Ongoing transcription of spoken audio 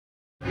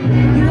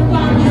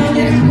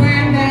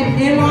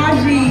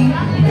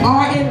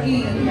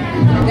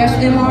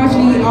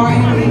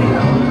MRGRNB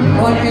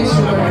on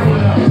Instagram.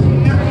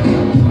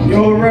 You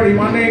already,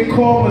 my name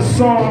called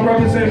Masson, I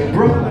represent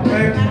Brooklyn,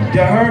 man.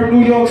 You heard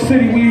New York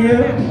City, we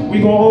here. We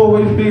gonna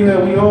always be here.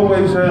 We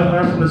always here,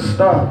 man, from the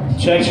start.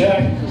 Check,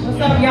 check.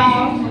 What's up,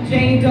 y'all?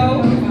 Jayne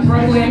from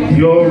Brooklyn.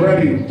 You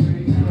already.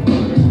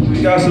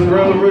 We got some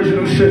real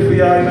original shit for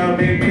y'all, you know what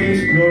I mean?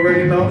 Peace, you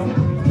already know.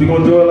 We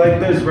gonna do it like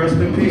this. Rest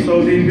in peace,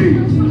 ODB.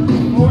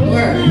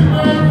 Word.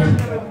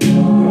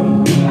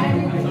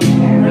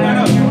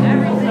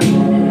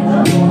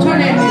 Turn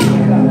that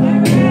music up.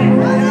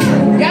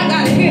 Y'all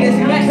gotta hear this.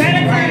 Let's let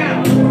it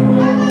down.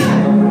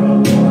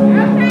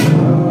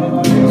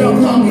 Don't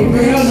call me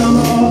real no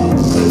more.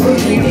 The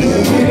world ain't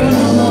even real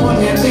no more.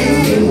 That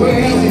thing is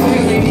real. The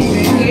world ain't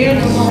even here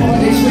no more.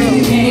 This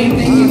really game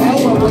thing, you know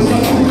what we're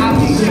doing. I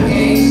beat the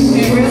game.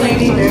 It really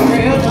ain't even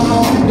real no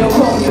more. Don't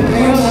call me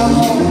real no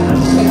more.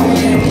 The world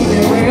ain't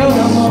even real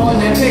no more.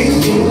 That face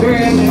is real.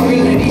 It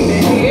really ain't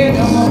even here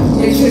no more.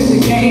 It's just a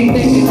game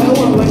thing, you know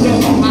what we're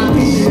doing. I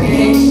beat the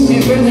game.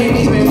 It really ain't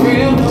even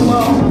real no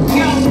more.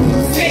 Yo,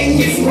 fake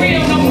is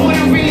real no more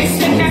than really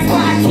slick. That's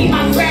why I keep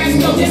my grass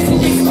low just to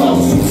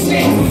expose you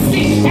slick.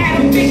 Stick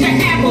Adam, bit the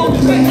apple,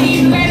 but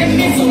Eve let him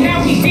missile.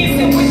 Now we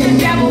dancing with the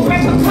devil.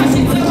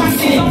 Repercussions of my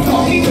sin. Don't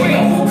call me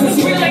real, cause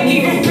real ain't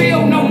even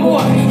real no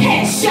more.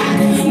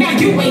 Headshot, now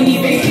you ain't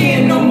even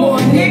here no more.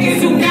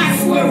 Niggas do not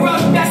swear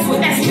up, that's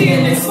what that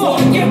steel is for.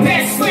 Your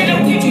best friend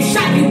will get you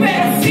shot, you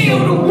better feel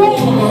the war.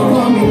 Don't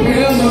call me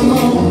real no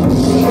more.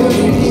 Real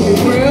ain't even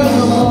real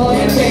no more.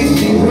 That face is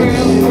real,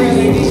 it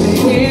really ain't even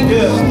here no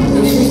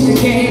more. It's just a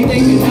game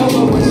thing, you know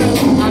what we're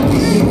doing. I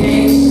beat the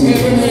game. It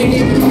really ain't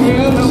even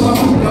real no more.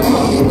 Don't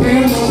call me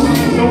real no more.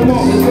 No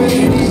more. It really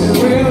ain't even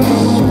real no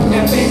more.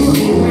 That face is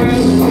real,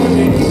 it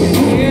really ain't even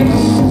here no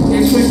more.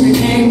 It's just a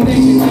game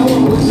thing, you know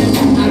what we're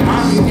doing. I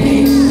beat the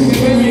game. It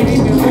really ain't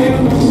even real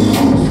no more.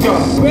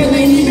 Really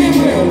ain't even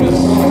real no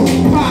more.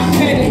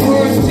 Prophetic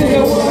words to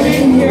the world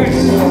in here.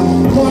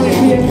 Wanna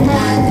get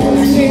high,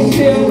 can't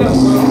feel no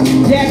more.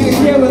 Jack and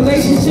Jill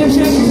relationships,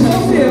 you can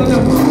still feel no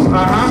more.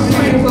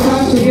 Praying for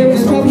God to give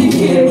us hope, you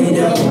kill me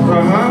though.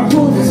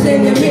 Who's to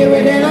stand in the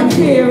mirror that I'm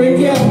hearing,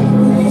 yo?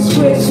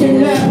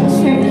 Switching up,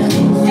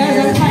 as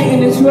I tighten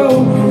this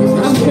road.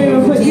 I'm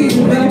fearing for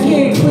easy, but I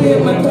can't clear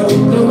my throat.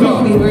 Don't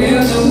call me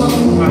real no more.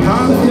 But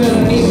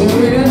don't even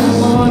real no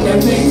more. That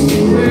makes me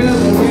real,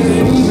 and really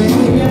even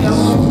here no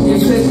more.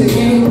 It's just a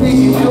game thing,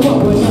 you know what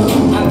we're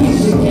doing. I beat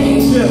the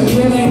game, it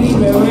really ain't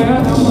even real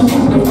no more.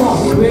 Don't call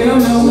me real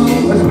no more.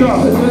 Let's go.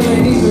 It really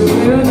ain't even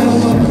real no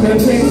more. That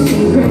makes me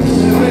real, it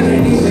really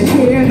ain't even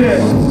here no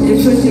more.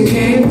 It's just a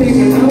game thing,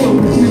 you know what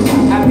we're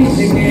doing. I beat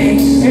the game,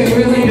 it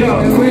really ain't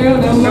even real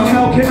no more. Now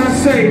how can I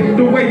say,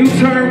 the way you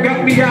turned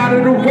got me out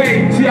of the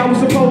way. See, I was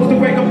supposed to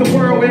wake up the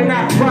world and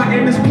not rot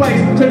in this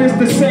place. Till it's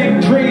the same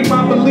dream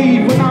I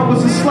believed when I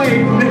was a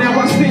slave. And now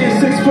I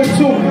stand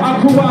 6'2". I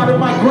grew out of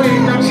my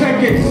grave, now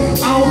check it.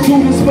 I don't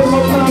do this for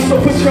no time,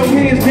 so put your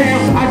hands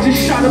down. I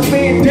just shot a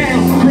man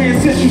down.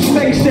 Grand Central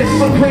Station,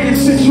 a grand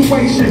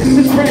situation.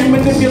 This grand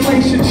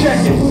manipulation,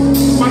 check it.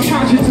 My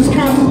conscience is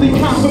constantly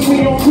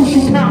constantly on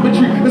crucial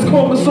commentary. It's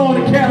called Masson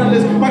and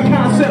catalyst. My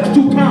concept's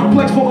too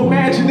complex for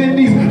imagining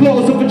these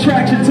laws of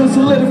attraction to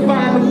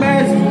solidifying the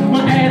masses.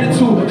 My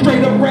attitude,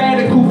 straight up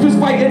radical. Just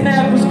fighting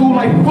after school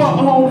like fuck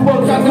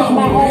homework. I got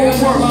my own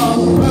work.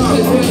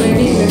 It really ain't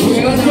even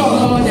real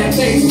no more. That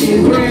face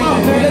is real.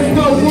 Let's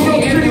go. New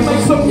York City,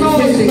 make some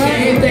noise, It's just a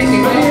game thing,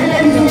 you know.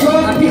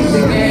 I beat the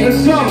game. It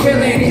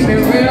really ain't even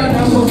real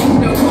no more.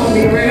 Don't call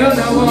me real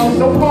no more.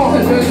 No more.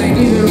 It really ain't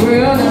even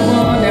real no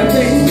more. That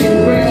face is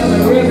real.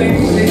 It really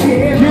ain't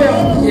even here.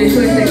 It's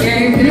just a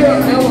game thing, you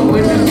know what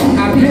we're doing.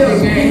 I beat the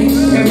game.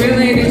 It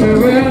really ain't even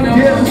real no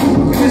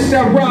more. This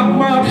that rock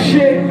mob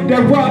shit,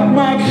 that rock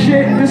mob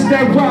shit, this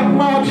that rock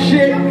mob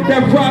shit,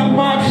 that rock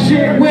mob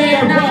shit.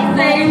 When I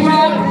say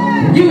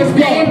rock, you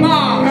say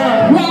mob.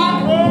 Rock,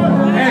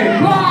 hey,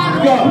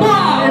 mob,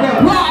 mob,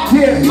 rock,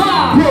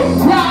 mob,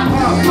 rock,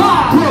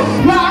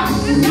 mob,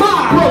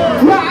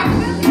 rock,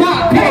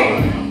 mob, hey.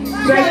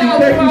 Thank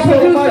you so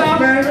much,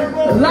 man.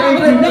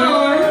 Live and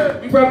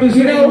Dawn. We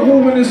represent the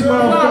room in this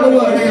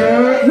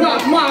motherfucker.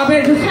 Rock Mob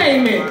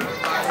Entertainment.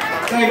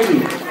 Thank you.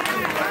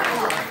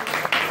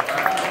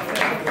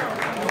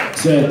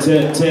 Test. I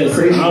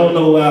don't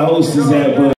know where our host is at, but